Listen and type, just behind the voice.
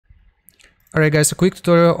Alright guys, a quick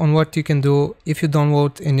tutorial on what you can do if you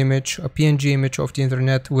download an image, a PNG image of the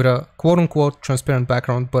internet with a quote-unquote transparent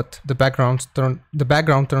background, but the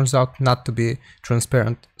background turns out not to be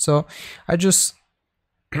transparent. So I just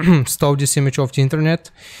stole this image of the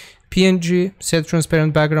internet, PNG, set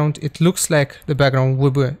transparent background. It looks like the background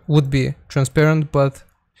would be transparent, but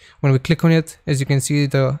when we click on it, as you can see,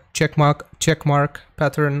 the check mark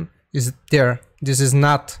pattern is there. This is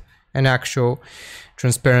not an actual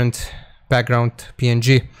transparent background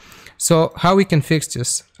PNG. So how we can fix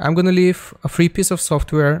this? I'm gonna leave a free piece of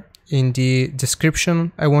software in the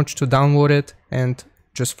description. I want you to download it and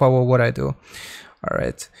just follow what I do. All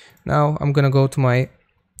right, now I'm gonna go to my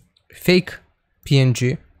fake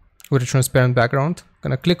PNG with a transparent background.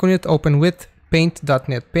 Gonna click on it, open with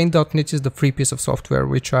paint.net. Paint.net is the free piece of software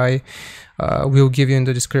which I will give you in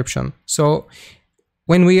the description. So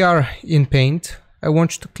when we are in Paint, I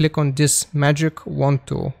want you to click on this magic wand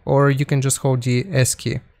tool, or you can just hold the S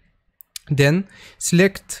key. Then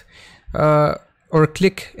select or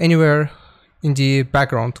click anywhere in the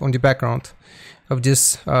background, on the background of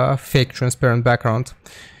this fake transparent background.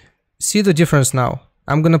 See the difference now.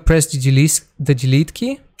 I'm gonna press the delete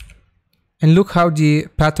key, and look how the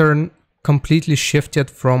pattern completely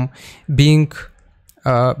shifted from being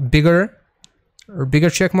bigger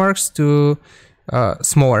check marks to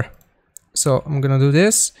smaller. So I'm gonna do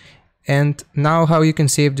this, and now how you can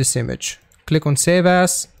save this image. Click on save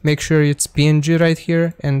as, make sure it's PNG right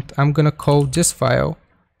here, and I'm gonna call this file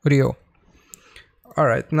Rio.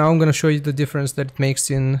 Alright, now I'm gonna show you the difference that it makes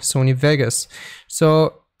in Sony Vegas.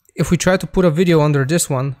 So if we try to put a video under this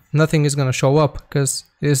one, nothing is gonna show up because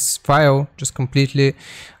this file just completely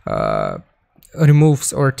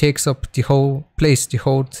removes or takes up the whole place, the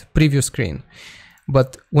whole preview screen.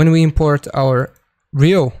 But when we import our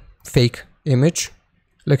real fake image,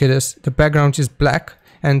 look at this, the background is black,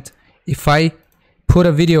 and if I put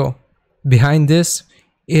a video behind this,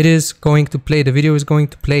 it is going to play, the video is going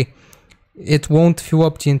to play. It won't fill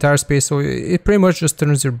up the entire space, so it pretty much just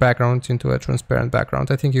turns your background into a transparent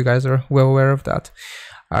background. I think you guys are well aware of that.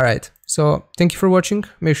 Alright, so thank you for watching,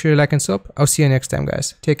 make sure you like and sub. I'll see you next time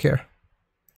guys, take care.